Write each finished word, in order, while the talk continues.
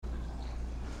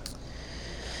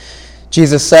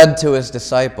Jesus said to his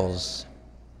disciples,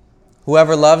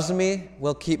 "Whoever loves me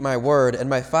will keep my word, and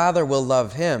my Father will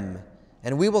love him,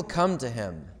 and we will come to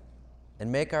him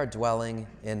and make our dwelling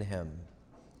in him.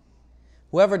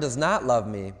 Whoever does not love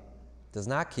me does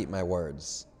not keep my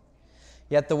words.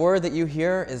 Yet the word that you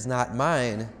hear is not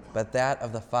mine, but that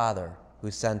of the Father who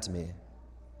sent me.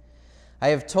 I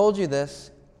have told you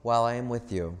this while I am with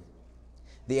you.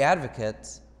 The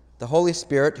Advocate, the Holy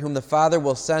Spirit, whom the Father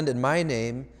will send in my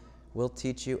name, will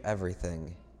teach you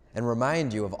everything and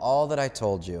remind you of all that I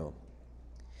told you.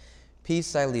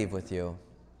 Peace I leave with you.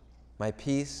 My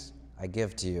peace I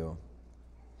give to you.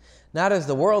 Not as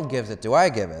the world gives it, do I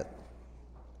give it.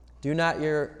 Do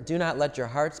not let your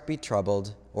hearts be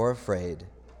troubled or afraid.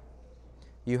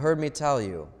 You heard me tell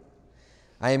you,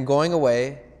 I am going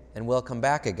away and will come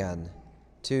back again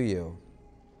to you.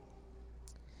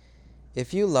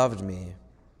 If you loved me,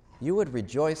 you would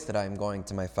rejoice that I am going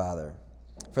to my Father,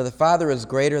 for the Father is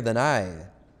greater than I.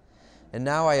 And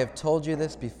now I have told you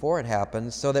this before it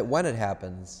happens, so that when it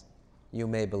happens, you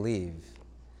may believe."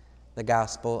 The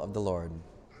Gospel of the Lord.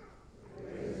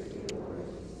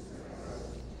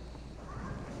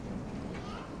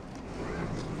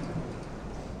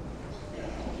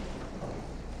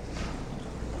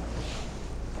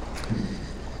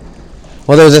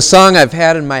 Well, there's a song I've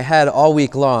had in my head all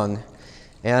week long,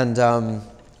 and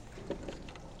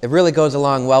it really goes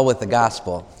along well with the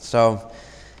gospel. So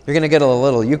you're going to get a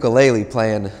little ukulele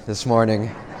playing this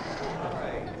morning.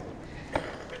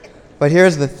 But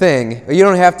here's the thing. You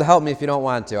don't have to help me if you don't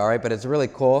want to, all right? But it's really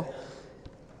cool.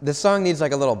 This song needs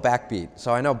like a little backbeat,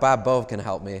 so I know Bob Bove can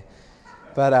help me.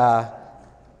 But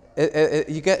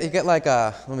you get like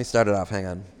a... Let me start it off. Hang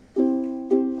on.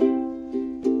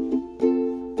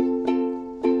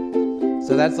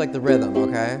 So that's like the rhythm,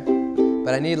 okay?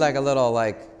 But I need like a little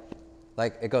like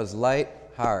it goes light,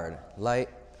 hard, light,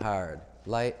 hard,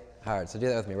 light, hard. So do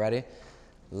that with me. Ready?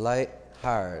 Light,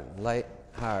 hard, light,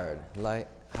 hard, light,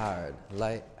 hard,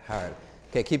 light, hard.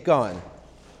 Okay, keep going.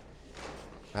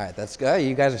 All right, that's good.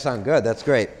 You guys are sounding good. That's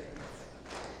great.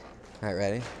 All right,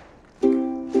 ready?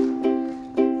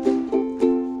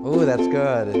 Ooh, that's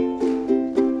good.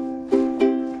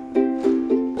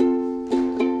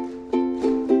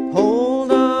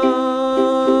 Hold on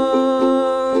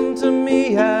to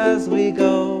me as we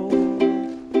go,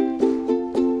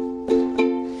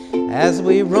 as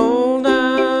we roll down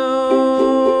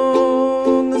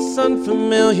this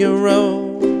unfamiliar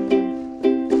road,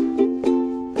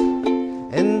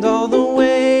 and all the waves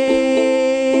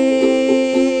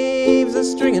are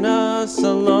stringing us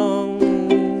along.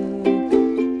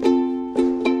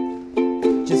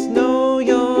 Just know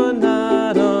you're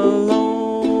not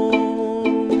alone,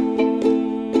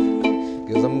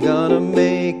 'cause I'm gonna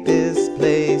make this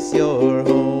place your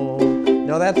home.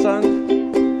 Know that song?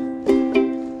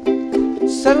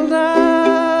 Settle down,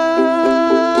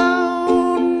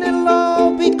 it'll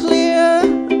all be clear.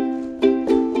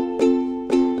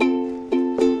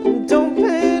 Don't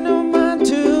pay no mind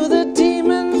to the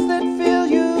demons that fill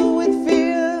you with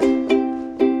fear.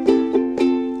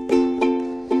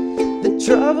 The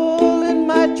trouble it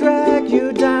might drag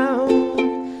you down.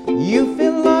 You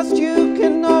feel lost, you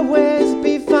can always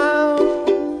be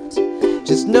found.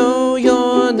 Just know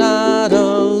you're not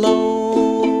alone,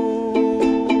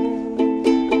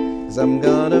 'cause I'm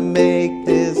gonna make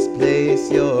this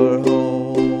place your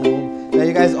home. Now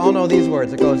you guys all know these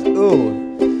words. It goes ooh,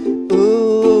 ooh,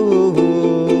 ooh, ooh,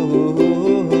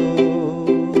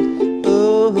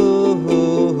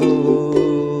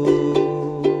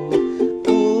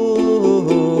 ooh.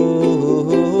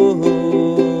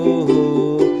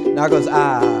 Now it goes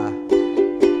ah.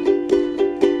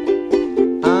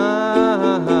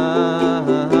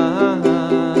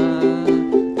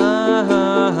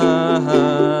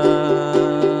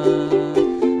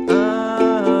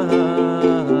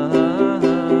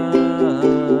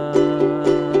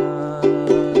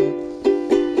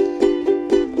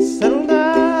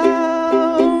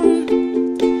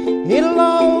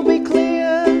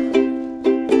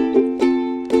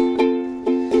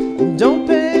 Don't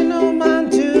pay no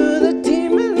mind to the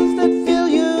demons that fill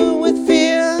you with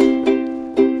fear.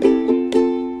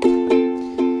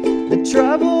 The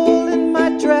trouble it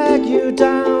might drag you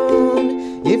down.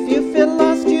 If you feel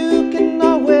lost, you can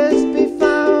always be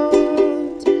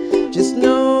found. Just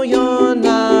know you're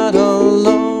not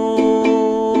alone,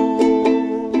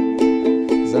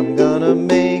 'cause I'm gonna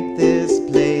make this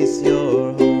place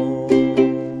your home.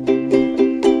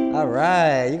 All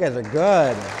right, you guys are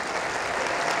good.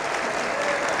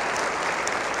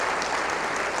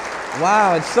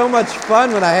 Wow, it's so much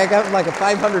fun when I hang out with like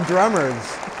 500 drummers.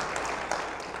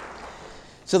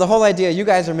 So the whole idea, you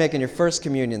guys are making your first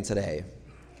communion today.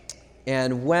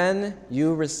 And when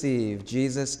you receive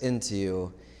Jesus into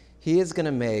you, he is going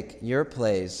to make your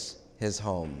place his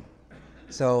home.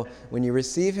 So when you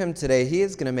receive him today, he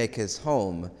is going to make his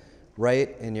home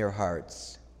right in your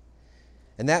hearts.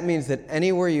 And that means that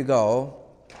anywhere you go,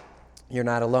 you're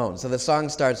not alone. So the song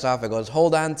starts off, it goes,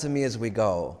 hold on to me as we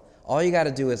go. All you got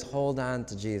to do is hold on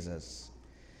to Jesus.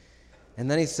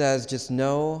 And then he says, just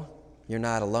know you're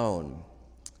not alone.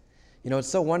 You know, it's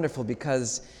so wonderful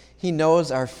because he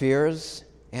knows our fears.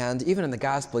 And even in the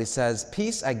gospel, he says,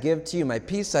 peace I give to you, my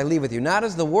peace I leave with you, not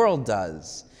as the world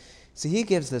does. See, he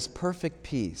gives this perfect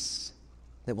peace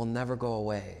that will never go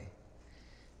away.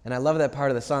 And I love that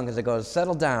part of the song because it goes,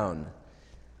 settle down.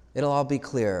 It'll all be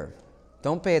clear.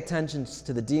 Don't pay attention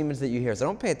to the demons that you hear. So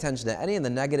don't pay attention to any of the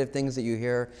negative things that you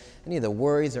hear, any of the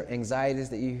worries or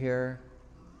anxieties that you hear.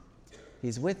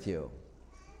 He's with you.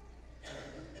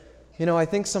 You know, I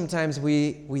think sometimes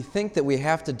we think that we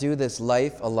have to do this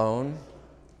life alone,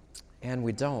 and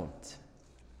we don't.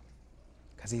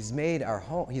 Because he's made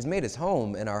his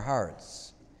home in our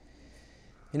hearts.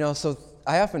 You know, so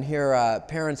I often hear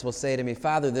parents will say to me,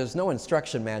 Father, there's no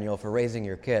instruction manual for raising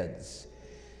your kids.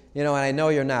 You know, and I know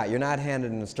you're not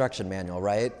handed an instruction manual,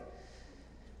 right?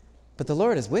 But the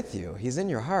Lord is with you. He's in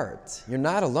your heart. You're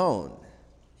not alone.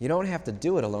 You don't have to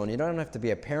do it alone. You don't have to be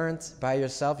a parent by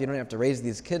yourself. You don't have to raise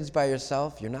these kids by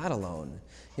yourself. You're not alone.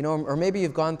 You know, or maybe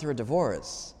you've gone through a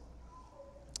divorce.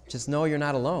 Just know you're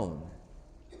not alone.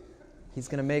 He's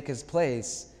going to make he's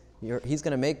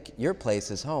going to make your place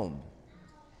his home.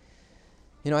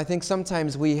 You know, I think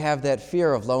sometimes we have that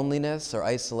fear of loneliness or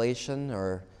isolation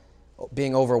or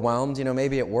being overwhelmed. You know,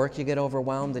 maybe at work you get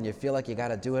overwhelmed and you feel like you got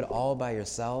to do it all by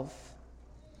yourself.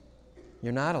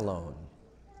 You're not alone.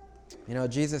 You know,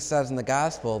 Jesus says in the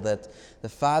gospel that the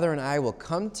Father and I will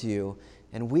come to you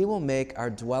and we will make our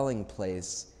dwelling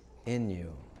place in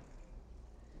you.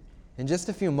 In just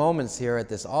a few moments here at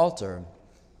this altar,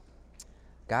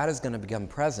 God is going to become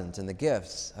present in the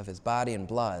gifts of his body and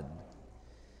blood.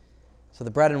 So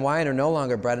the bread and wine are no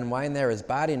longer bread and wine, there is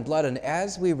body and blood, and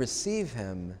as we receive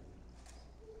him,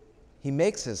 he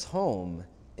makes his home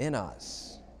in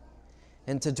us.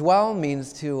 And to dwell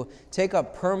means to take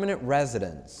up permanent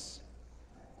residence.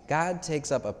 God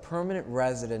takes up a permanent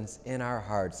residence in our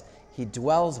hearts. He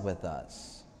dwells with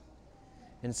us.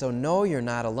 And so know you're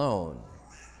not alone,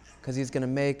 because he's going to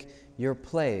make your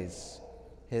place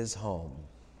his home.